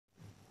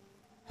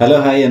Hello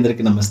hi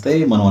అందరికీ నమస్తే.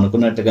 మనం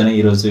అనుకున్నట్టుగానే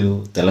ఈరోజు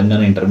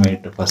Telangana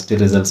intermediate first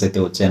year results అయితే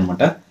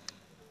వచ్చాయన్నమాట.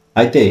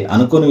 అయితే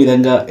అనుకోని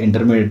విధంగా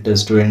ఇంటర్మీడియట్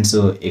స్టూడెంట్స్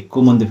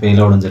ఎక్కువ మంది ఫెయిల్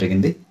అవ్వడం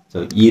జరిగింది. సో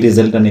ఈ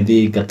రిజల్ట్ అనేది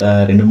గత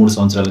 2-3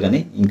 సంవత్సరాలు కానీ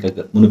ఇంకా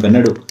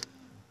మునుపెన్నడూ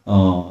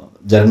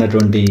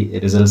జరిగినటువంటి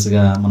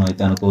రిజల్ట్స్గా మనం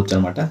అయితే అనుకోవచ్చు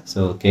అనమాట.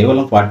 సో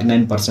కేవలం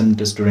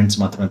 49% స్టూడెంట్స్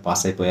మాత్రమే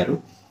పాస్ అయిపోయారు.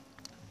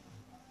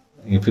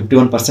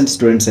 51%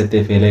 స్టూడెంట్స్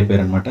అయితే ఫెయిల్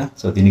అయిపోయారు అనమాట.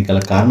 సో దీనికి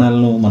గల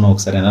కారణాలను మనం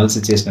ఒకసారి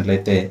అనాలిసిస్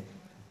చేసినట్లయితే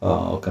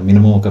ఒక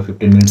మినిమం ఒక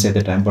 15 మినిట్స్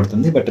అయితే టైం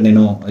పడుతుంది. బట్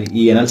నేను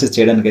ఈ అనాలిసిస్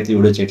చేయడానికి అయితే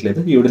వీడియో చేయట్లేదు.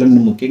 ఈ వీడియోలో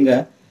నేను ముఖ్యంగా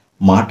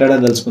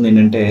మాట్లాడదలుచుకుంది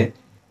ఏంటంటే,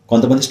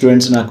 కొంతమంది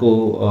స్టూడెంట్స్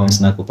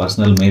నాకు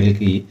పర్సనల్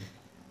మెయిల్కి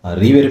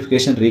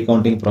రీవెరిఫికేషన్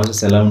రీకౌంటింగ్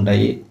ప్రాసెస్ ఎలా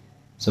ఉంటాయి,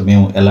 సో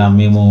మేము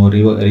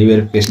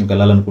రీవెరిఫికేషన్కి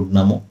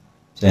వెళ్ళాలనుకుంటున్నాము,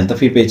 సో ఎంత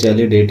ఫీ పే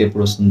చేయాలి, డేట్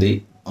ఎప్పుడు వస్తుంది,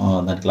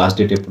 దానికి లాస్ట్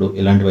డేట్ ఎప్పుడు,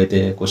 ఇలాంటివి అయితే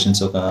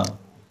క్వశ్చన్స్ ఒక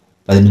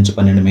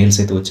 10-12 మెయిల్స్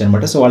అయితే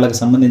వచ్చాయన్నమాట. సో వాళ్ళకి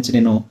సంబంధించి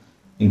నేను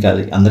ఇంకా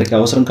అది అందరికీ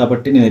అవసరం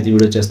కాబట్టి నేనైతే ఈ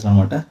వీడియో చేస్తున్నాను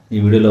అనమాట. ఈ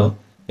వీడియోలో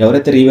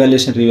ఎవరైతే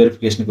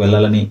రీవెరిఫికేషన్కి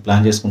వెళ్ళాలని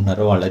ప్లాన్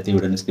చేసుకుంటున్నారో వాళ్ళైతే ఈ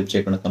వీడియోని స్కిప్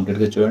చేయకుండా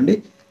కంప్లీట్గా చూడండి.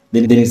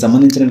 దీనికి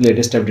సంబంధించిన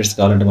లేటెస్ట్ అప్డేట్స్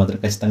కావాలంటే మాత్రం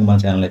ఖచ్చితంగా మా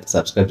ఛానల్ అయితే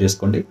సబ్స్క్రైబ్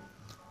చేసుకోండి.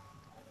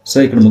 సో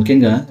ఇక్కడ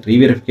ముఖ్యంగా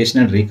రీవెరిఫికేషన్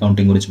అండ్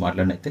రీకౌంటింగ్ గురించి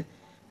మాట్లాడినైతే,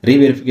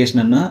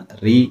 రీవెరిఫికేషన్ అన్న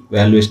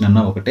రీవాల్యుయేషన్ అన్న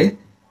ఒకటే,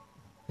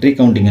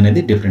 రీకౌంటింగ్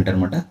అనేది డిఫరెంట్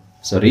అనమాట.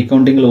 సో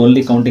రీకౌంటింగ్లో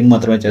ఓన్లీ కౌంటింగ్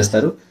మాత్రమే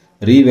చేస్తారు.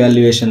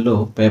 రీవాల్యుయేషన్లో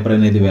పేపర్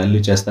అనేది వాల్యూ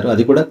చేస్తారు.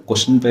 అది కూడా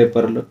క్వశ్చన్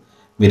పేపర్లో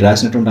మీరు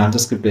రాసినటువంటి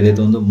ఆన్సర్ స్క్రిప్ట్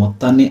ఏదైతే ఉందో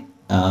మొత్తాన్ని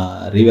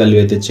రీవాల్యూ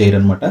అయితే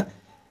చేయరనమాట.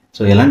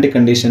 సో ఎలాంటి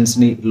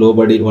కండిషన్స్ని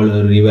లోబడి వాళ్ళు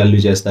రీవాల్యూ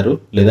చేస్తారు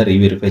లేదా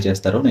రీవెరిఫై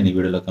చేస్తారో నేను ఈ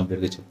వీడియోలో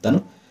కంప్లీట్గా చెప్తాను.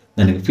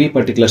 దానికి ఫీ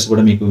పర్టికులర్స్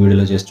కూడా మీకు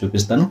వీడియోలో చేసి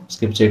చూపిస్తాను.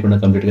 స్కిప్ చేయకుండా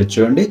కంప్లీట్గా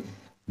చూడండి.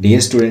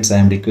 Dear students,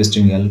 I'm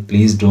requesting you all,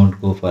 please don't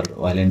go for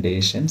violent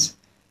decisions.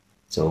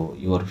 So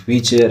your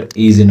future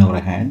is in our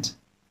hands.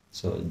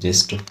 So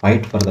just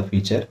fight for the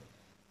future.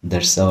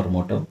 That's our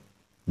motto.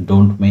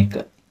 Don't make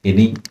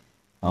any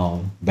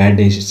bad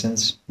decisions.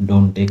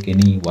 Don't take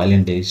any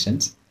violent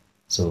decisions.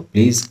 So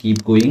please keep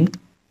going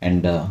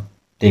and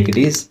take it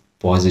as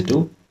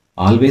positive.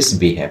 Always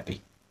be happy.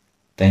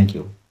 Thank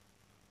you.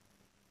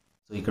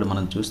 So ఇక్కడ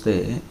మనం చూస్తే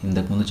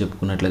ఇంతకుముందు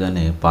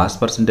చెప్పుకున్నట్లుగానే pass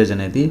percentage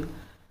అనేది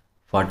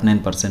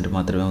 49%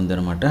 మాత్రమే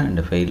ఉందన్నమాట.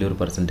 And failure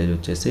percentage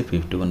వచ్చేసి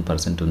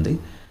 51% ఉంది.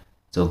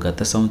 So గత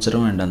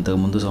సంవత్సరం అండ్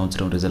అంతకుముందు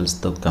సంవత్సరం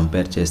రిజల్ట్స్తో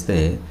కంపేర్ చేస్తే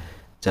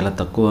చాలా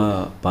తక్కువ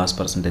పాస్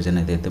పర్సంటేజ్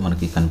అనేది అయితే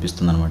మనకి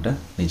కనిపిస్తుంది అనమాట.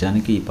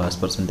 నిజానికి ఈ పాస్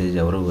పర్సంటేజ్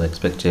ఎవరు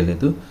ఎక్స్పెక్ట్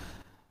చేయలేదు.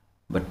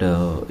 బట్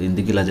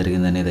ఎందుకు ఇలా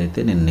జరిగింది అనేది అయితే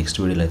నేను నెక్స్ట్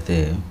వీడియోలో అయితే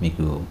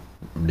మీకు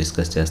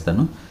డిస్కస్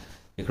చేస్తాను.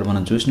 ఇక్కడ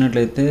మనం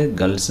చూసినట్లయితే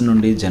గర్ల్స్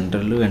నుండి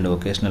జనరల్ అండ్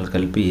వొకేషనల్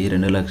కలిపి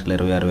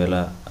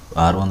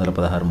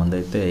 2,26,616 మంది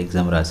అయితే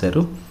ఎగ్జామ్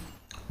రాశారు.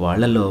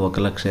 వాళ్ళల్లో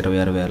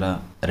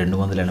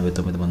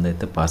 1,26,289 మంది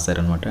అయితే పాస్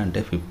అయ్యారనమాట. అంటే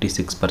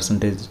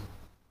 56%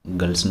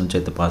 గర్ల్స్ నుంచి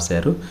అయితే పాస్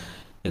అయ్యారు.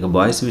 ఇక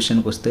బాయ్స్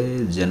విషయానికి వస్తే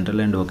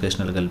జనరల్ అండ్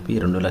వొకేషనల్ కలిపి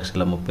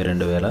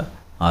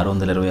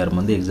 2,32,626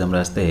 మంది ఎగ్జామ్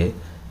రాస్తే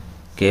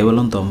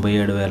కేవలం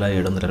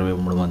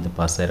 97,723 మంది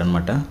పాస్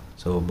అయ్యారనమాట.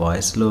 సో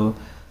బాయ్స్లో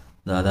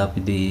దాదాపు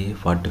ఇది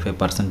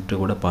 45%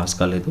 కూడా పాస్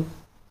కాలేదు.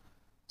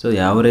 So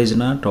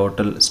యావరేజ్న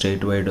total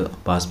state wide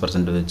pass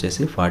percentage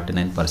వచ్చేసి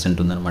 49%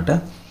 ఉందన్నమాట.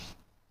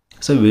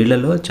 సో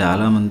వీళ్ళలో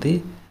చాలామంది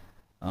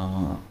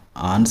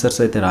ఆన్సర్స్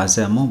అయితే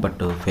రాసాము,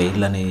 బట్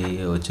ఫెయిల్ అని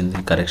వచ్చింది.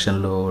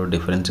 కరెక్షన్లో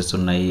డిఫరెన్సెస్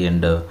ఉన్నాయి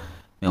అండ్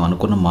మేము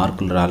అనుకున్న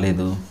మార్కులు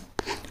రాలేదు.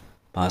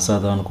 పాస్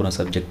అవుదాం అనుకున్న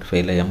సబ్జెక్ట్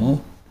ఫెయిల్ అయ్యాము,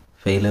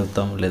 ఫెయిల్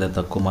అవుతాం లేదా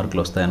తక్కువ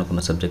మార్కులు వస్తాయి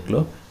అనుకున్న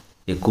సబ్జెక్ట్లో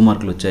ఎక్కువ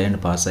మార్కులు వచ్చాయి అండ్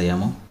పాస్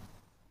అయ్యాము.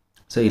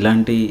 సో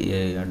ఇలాంటి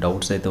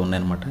డౌట్స్ అయితే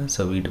ఉన్నాయన్నమాట. సో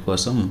వీటి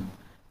కోసం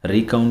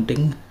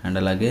రీకౌంటింగ్ అండ్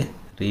అలాగే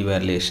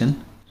రీవాల్యుయేషన్,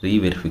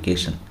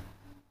 రీవెరిఫికేషన్.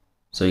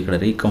 సో ఇక్కడ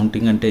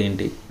రీకౌంటింగ్ అంటే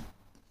ఏంటి,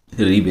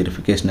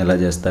 రీవెరిఫికేషన్ ఎలా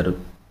చేస్తారు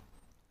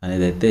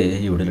అనేది అయితే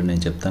ఈ వీడియోలో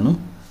నేను చెప్తాను.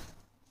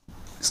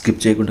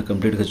 స్కిప్ చేయకుండా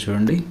కంప్లీట్గా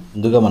చూడండి.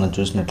 ముందుగా మనం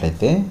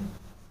చూసినట్లయితే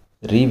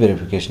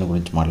రీవెరిఫికేషన్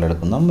గురించి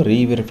మాట్లాడుకుందాం.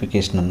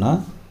 రీవెరిఫికేషన్ అన్నా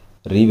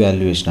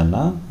రీవాల్యుయేషన్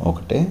అన్నా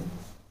ఒకటే.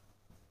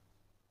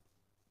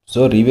 సో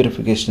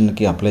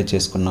రీవెరిఫికేషన్కి అప్లై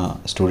చేసుకున్న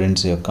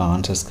స్టూడెంట్స్ యొక్క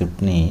ఆన్సర్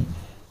స్క్రిప్ట్ని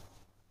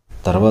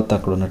తర్వాత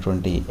అక్కడ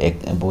ఉన్నటువంటి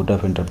బోర్డ్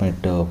ఆఫ్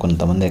ఇంటర్మీడియట్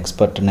కొంతమంది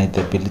ఎక్స్పర్ట్ని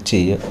అయితే పిలిచి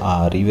ఆ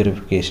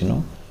రీవెరిఫికేషను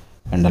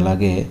అండ్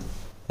అలాగే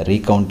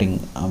రీకౌంటింగ్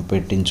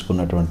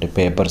పెట్టించుకున్నటువంటి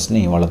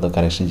పేపర్స్ని వాళ్ళతో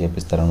కరెక్షన్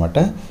చేపిస్తారనమాట.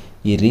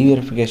 ఈ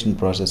రీవెరిఫికేషన్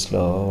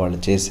ప్రాసెస్లో వాళ్ళు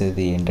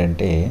చేసేది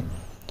ఏంటంటే,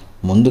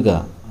 ముందుగా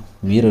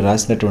మీరు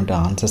రాసినటువంటి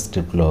ఆన్సర్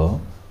స్క్రిప్ట్లో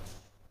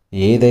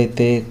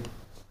ఏదైతే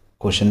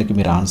క్వశ్చన్కి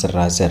మీరు ఆన్సర్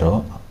రాశారో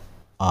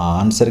ఆ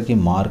ఆన్సర్కి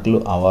మార్కులు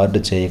అవార్డు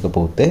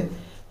చేయకపోతే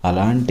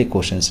అలాంటి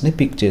క్వశ్చన్స్ని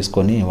పిక్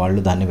చేసుకొని వాళ్ళు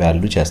దాన్ని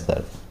వాల్యూ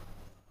చేస్తారు.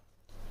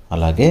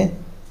 అలాగే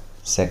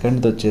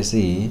సెకండ్ది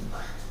వచ్చేసి,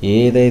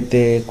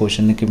 ఏదైతే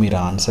క్వశ్చన్కి మీరు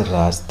ఆన్సర్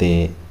రాస్తే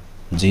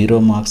 0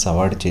 మార్క్స్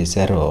అవార్డు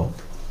చేశారో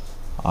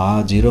ఆ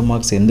 0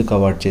 మార్క్స్ ఎందుకు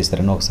అవార్డు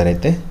చేశారని ఒకసారి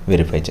అయితే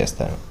వెరిఫై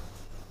చేస్తారు.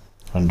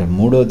 అండ్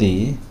మూడోది,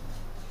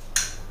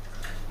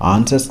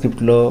 ఆన్సర్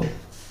స్క్రిప్ట్లో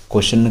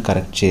క్వశ్చన్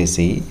కరెక్ట్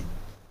చేసి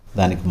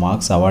దానికి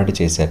మార్క్స్ అవార్డు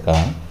చేశాక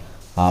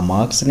ఆ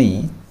మార్క్స్ని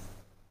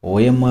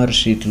ఓఎంఆర్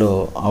షీట్లో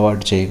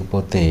అవార్డు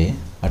చేయకపోతే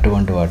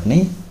అటువంటి వాటిని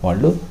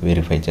వాళ్ళు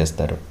వెరిఫై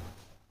చేస్తారు.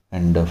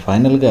 అండ్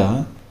ఫైనల్గా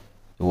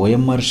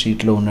ఓఎంఆర్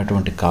షీట్లో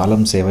ఉన్నటువంటి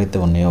కాలమ్స్ ఏవైతే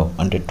ఉన్నాయో,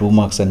 అంటే 2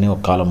 మార్క్స్ అన్నీ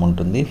ఒక కాలం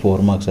ఉంటుంది,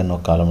 4 మార్క్స్ అన్నీ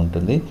ఒక కాలం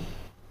ఉంటుంది,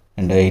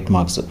 అండ్ 8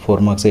 మార్క్స్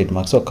 4 మార్క్స్ 8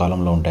 మార్క్స్ ఒక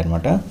కాలంలో ఉంటాయి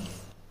అన్నమాట.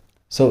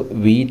 సో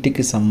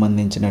వీటికి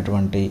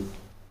సంబంధించినటువంటి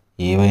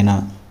ఏవైనా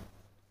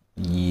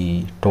ఈ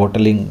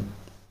టోటలింగ్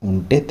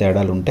ఉంటే,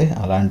 తేడాలు ఉంటే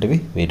అలాంటివి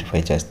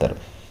వెరిఫై చేస్తారు.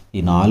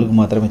 ఈ 4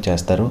 మాత్రమే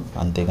చేస్తారు,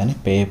 అంతేగాని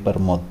పేపర్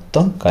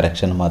మొత్తం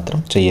కరెక్షన్ మాత్రం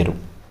చేయరు.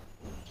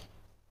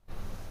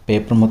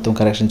 పేపర్ మొత్తం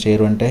కరెక్షన్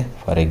చేయరు అంటే,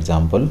 ఫర్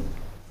ఎగ్జాంపుల్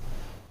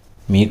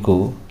మీకు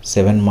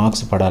 7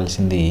 మార్క్స్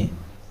పడాల్సింది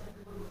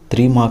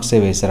 3 మార్క్సే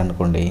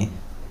వేశారనుకోండి,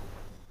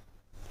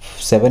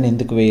 7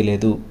 ఎందుకు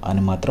వేయలేదు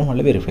అని మాత్రం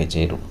వాళ్ళు వెరిఫై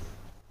చేయరు.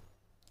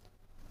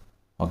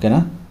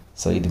 ఓకేనా?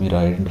 సో ఇది మీరు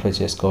ఐడెంటిఫై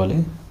చేసుకోవాలి,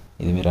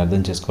 ఇది మీరు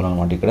అర్థం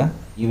చేసుకోవాలన్నమాట. ఇక్కడ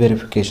ఈ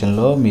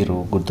వెరిఫికేషన్లో మీరు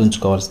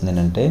గుర్తుంచుకోవాల్సింది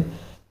ఏంటంటే,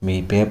 మీ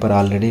పేపర్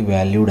ఆల్రెడీ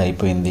వాల్యూడ్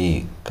అయిపోయింది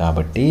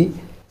కాబట్టి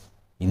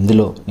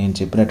ఇందులో నేను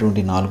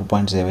చెప్పినటువంటి 4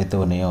 పాయింట్స్ ఏవైతే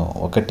ఉన్నాయో,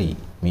 ఒకటి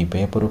మీ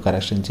పేపరు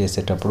కరెక్షన్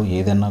చేసేటప్పుడు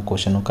ఏదైనా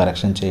క్వశ్చన్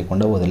కరెక్షన్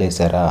చేయకుండా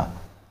వదిలేశారా,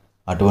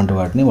 అటువంటి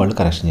వాటిని వాళ్ళు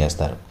కరెక్షన్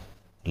చేస్తారు.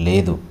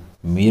 లేదు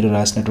మీరు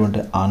రాసినటువంటి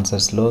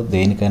ఆన్సర్స్లో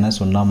దేనికైనా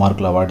 0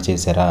 మార్కులు అవార్డు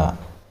చేశారా,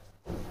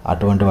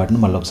 అటువంటి వాటిని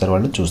మళ్ళీ ఒకసారి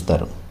వాళ్ళు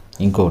చూస్తారు.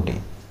 ఇంకొకటి,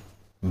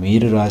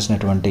 మీరు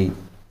రాసినటువంటి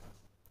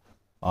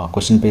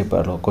క్వశ్చన్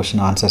పేపర్లో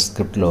క్వశ్చన్ ఆన్సర్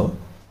స్క్రిప్ట్లో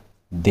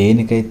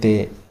దేనికైతే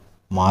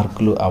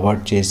మార్కులు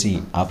అవార్డ్ చేసి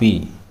అవి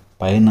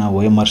పైన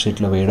ఓఎంఆర్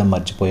షీట్లో వేయడం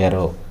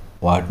మర్చిపోయారో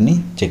వాటిని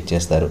చెక్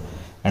చేస్తారు.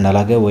 అండ్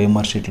అలాగే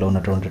ఓఎంఆర్ షీట్లో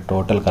ఉన్నటువంటి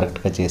టోటల్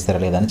కరెక్ట్గా చేస్తారా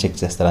లేదా అని చెక్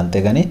చేస్తారు.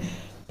 అంతేగాని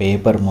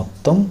పేపర్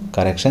మొత్తం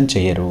కరెక్షన్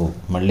చేయరు,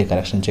 మళ్ళీ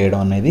కరెక్షన్ చేయడం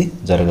అనేది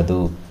జరగదు.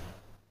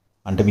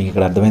 అంటే మీకు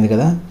ఇక్కడ అర్థమైంది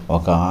కదా,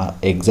 ఒక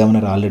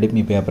ఎగ్జామినర్ ఆల్రెడీ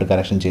మీ పేపర్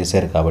కరెక్షన్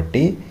చేశారు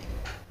కాబట్టి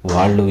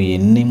వాళ్ళు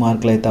ఎన్ని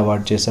మార్కులు అయితే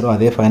అవార్డ్ చేశారో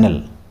అదే ఫైనల్.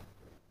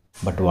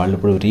 బట్ వాళ్ళు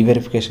ఇప్పుడు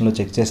రీవెరిఫికేషన్లో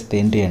చెక్ చేస్తే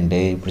ఏంటి అంటే,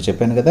 ఇప్పుడు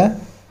చెప్పాను కదా,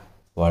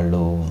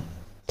 వాళ్ళు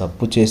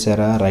తప్పు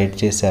చేశారా రైట్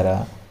చేశారా,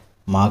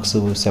 మార్క్స్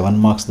 7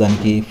 మార్క్స్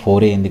దానికి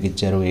 4 ఎందుకు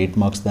ఇచ్చారు, 8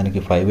 మార్క్స్ దానికి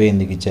 5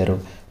 ఎందుకు ఇచ్చారు,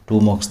 2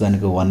 మార్క్స్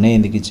దానికి 1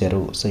 ఎందుకు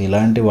ఇచ్చారు. సో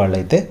ఇలాంటి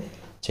వాళ్ళైతే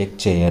చెక్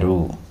చేయరు,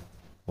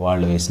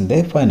 వాళ్ళు వేసిందే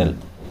ఫైనల్.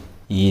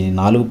 ఈ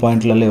 4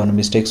 పాయింట్లలో ఏమైనా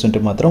మిస్టేక్స్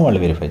ఉంటే మాత్రం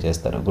వాళ్ళు వెరిఫై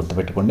చేస్తారు,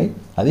 గుర్తుపెట్టుకోండి,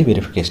 అది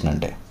వెరిఫికేషన్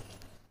అంటే.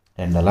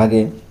 అండ్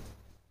అలాగే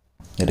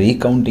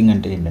రీకౌంటింగ్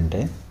అంటే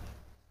ఏంటంటే,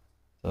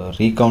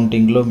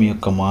 రీకౌంటింగ్లో మీ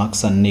యొక్క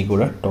మార్క్స్ అన్నీ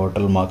కూడా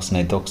టోటల్ మార్క్స్ని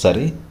అయితే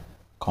ఒకసారి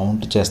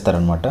కౌంట్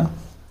చేస్తారనమాట.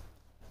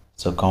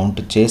 సో కౌంట్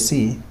చేసి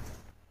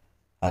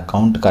ఆ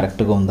కౌంట్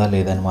కరెక్ట్గా ఉందా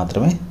లేదని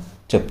మాత్రమే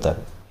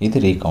చెప్తారు, ఇది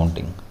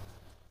రీకౌంటింగ్.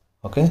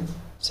 ఓకే,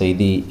 సో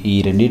ఇది ఈ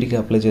రెండింటికి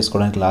అప్లై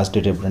చేసుకోవడానికి లాస్ట్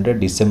డేట్ ఎప్పుడంటే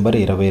December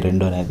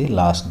 22 అనేది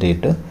లాస్ట్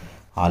డేట్.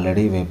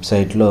 ఆల్రెడీ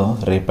వెబ్సైట్లో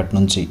రేపటి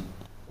నుంచి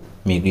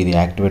మీకు ఇది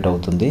యాక్టివేట్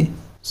అవుతుంది.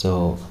 సో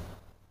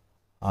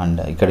అండ్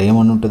ఇక్కడ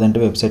ఏమని ఉంటుందంటే,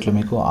 వెబ్సైట్లో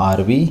మీకు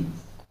RV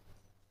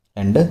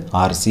అండ్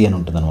RC అని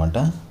ఉంటుంది అనమాట.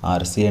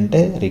 RC అంటే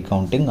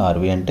రీకౌంటింగ్,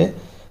 RV అంటే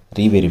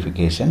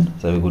రీవెరిఫికేషన్.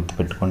 సో అవి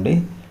గుర్తుపెట్టుకోండి.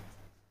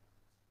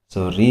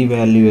 సో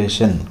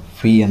రీవాల్యుయేషన్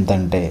ఫీ ఎంత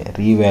అంటే,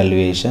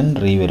 రీవాల్యుయేషన్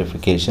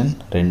రీవెరిఫికేషన్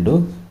రెండు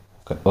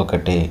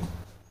ఒకటే.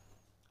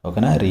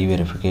 ఓకేనా?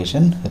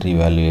 రీవెరిఫికేషన్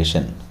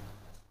రీవాల్యుయేషన్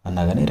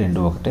అన్నా కానీ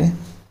రెండు ఒకటే.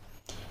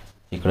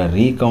 ఇక్కడ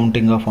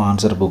రీకౌంటింగ్ ఆఫ్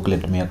ఆన్సర్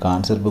బుక్లెట్, మీ యొక్క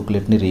ఆన్సర్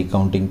బుక్లెట్ని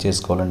రీకౌంటింగ్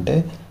చేసుకోవాలంటే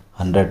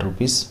 100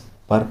 రూపీస్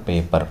పర్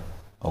పేపర్.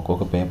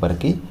 ఒక్కొక్క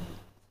పేపర్కి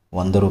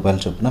 100 రూపాయల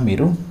చొప్పున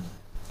మీరు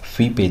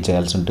ఫీ పే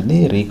చేయాల్సి ఉంటుంది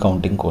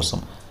రీకౌంటింగ్ కోసం.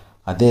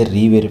 అదే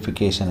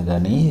రీవెరిఫికేషన్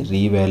కానీ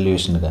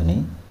రీవాల్యుయేషన్ కానీ,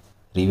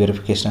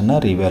 రీవెరిఫికేషన్ అన్నా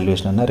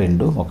రీవాల్యుయేషన్ అన్నా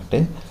రెండు ఒకటే.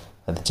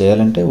 అది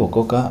చేయాలంటే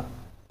ఒక్కొక్క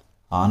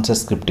ఆన్సర్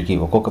స్క్రిప్ట్కి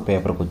ఒక్కొక్క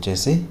పేపర్కి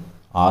వచ్చేసి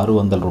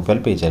 600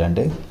 రూపాయలు పే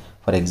చేయాలంటే,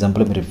 ఫర్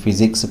ఎగ్జాంపుల్ మీరు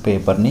ఫిజిక్స్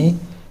పేపర్ని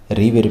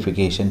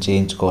రీవెరిఫికేషన్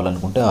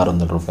చేయించుకోవాలనుకుంటే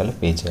 600 రూపాయలు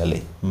పే చేయాలి.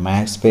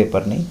 మ్యాథ్స్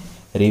పేపర్ని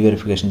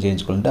రీవెరిఫికేషన్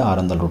చేయించుకోవాలంటే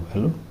 600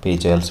 రూపాయలు పే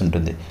చేయాల్సి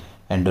ఉంటుంది.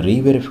 అండ్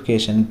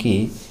రీవెరిఫికేషన్కి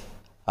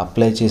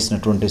అప్లై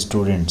చేసినటువంటి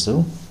స్టూడెంట్స్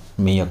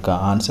మీ యొక్క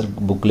ఆన్సర్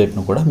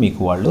బుక్లెట్ను కూడా మీకు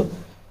వాళ్ళు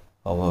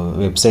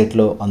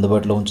వెబ్సైట్లో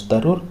అందుబాటులో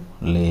ఉంచుతారు,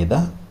 లేదా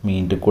మీ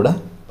ఇంటికి కూడా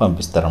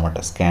పంపిస్తారన్నమాట,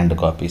 స్కాన్డ్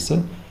కాపీస్.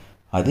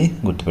 అది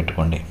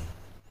గుర్తుపెట్టుకోండి.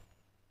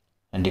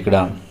 అండ్ ఇక్కడ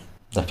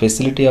the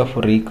facility of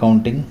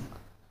recounting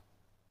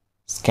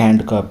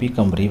scanned copy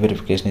cum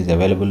re-verification is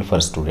available for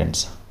students.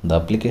 The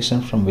application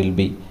form will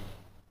be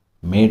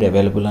made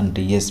available on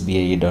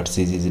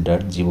tsbae.ccc.gov.in.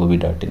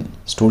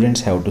 Students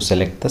have to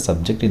select the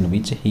subject in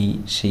which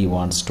she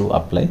wants to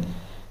apply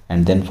and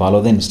then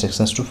follow the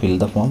instructions to fill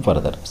the form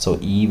further. So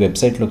ఈ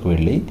వెబ్సైట్లోకి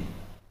వెళ్ళి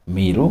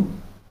మీరు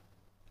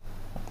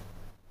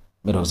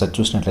ఒకసారి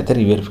చూసినట్లయితే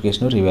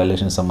reverification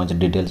revaluation సంబంధించిన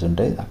details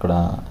ఉంటాయి. అక్కడ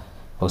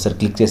ఒకసారి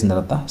క్లిక్ చేసిన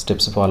తర్వాత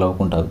స్టెప్స్ ఫాలో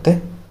అవ్వకుండా అవుతే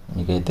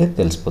మీకైతే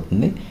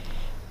తెలిసిపోతుంది.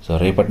 సో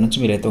రేపటి నుంచి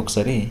మీరైతే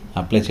ఒకసారి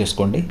అప్లై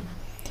చేసుకోండి.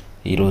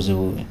 ఈరోజు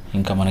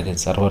ఇంకా మనకి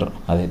సర్వర్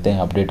అదైతే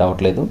అప్డేట్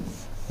అవ్వట్లేదు,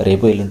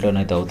 రేపు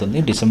ఎల్లుంట్లోనైతే అవుతుంది.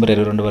 December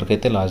 22 వరకు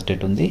అయితే లాస్ట్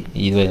డేట్ ఉంది.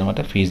 ఇది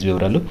అనమాట ఫీజు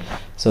వివరాలు.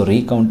 So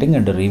recounting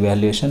and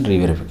revaluation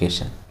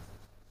reverification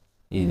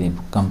ఇది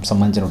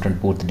సంబంధించినటువంటి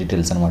పూర్తి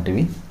డీటెయిల్స్ అనమాట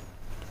ఇవి.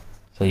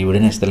 సో సో ఈ వీడియో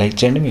నచ్చితే లైక్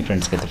చేయండి, మీ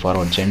ఫ్రెండ్స్కి అయితే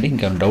ఫార్వర్డ్ చేయండి.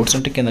 ఇంకా డౌట్స్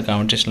ఉంటే కింద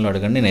కామెంట్ సెక్షన్లో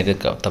అడగండి, నేనైతే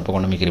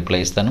తప్పకుండా మీకు రిప్లై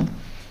ఇస్తాను.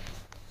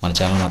 మన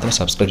ఛానల్ మాత్రం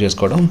సబ్స్క్రైబ్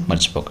చేసుకోవడం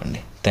మర్చిపోకండి.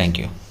 Thank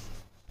you.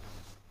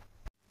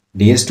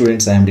 Dear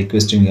students, I am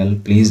requesting you all,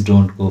 please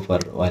don't go for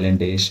violent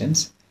decisions.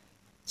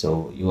 So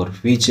your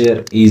future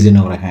is in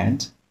our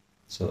hands.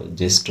 So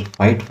just to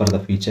fight for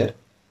the future.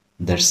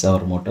 That's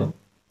our motto.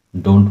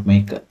 Don't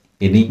make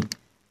any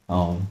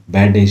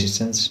bad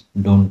decisions.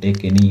 Don't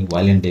take any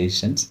violent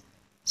decisions.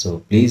 So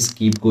please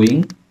keep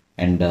going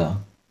and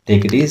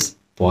take it as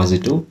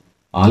positive.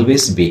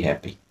 Always be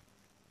happy.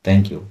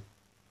 Thank you.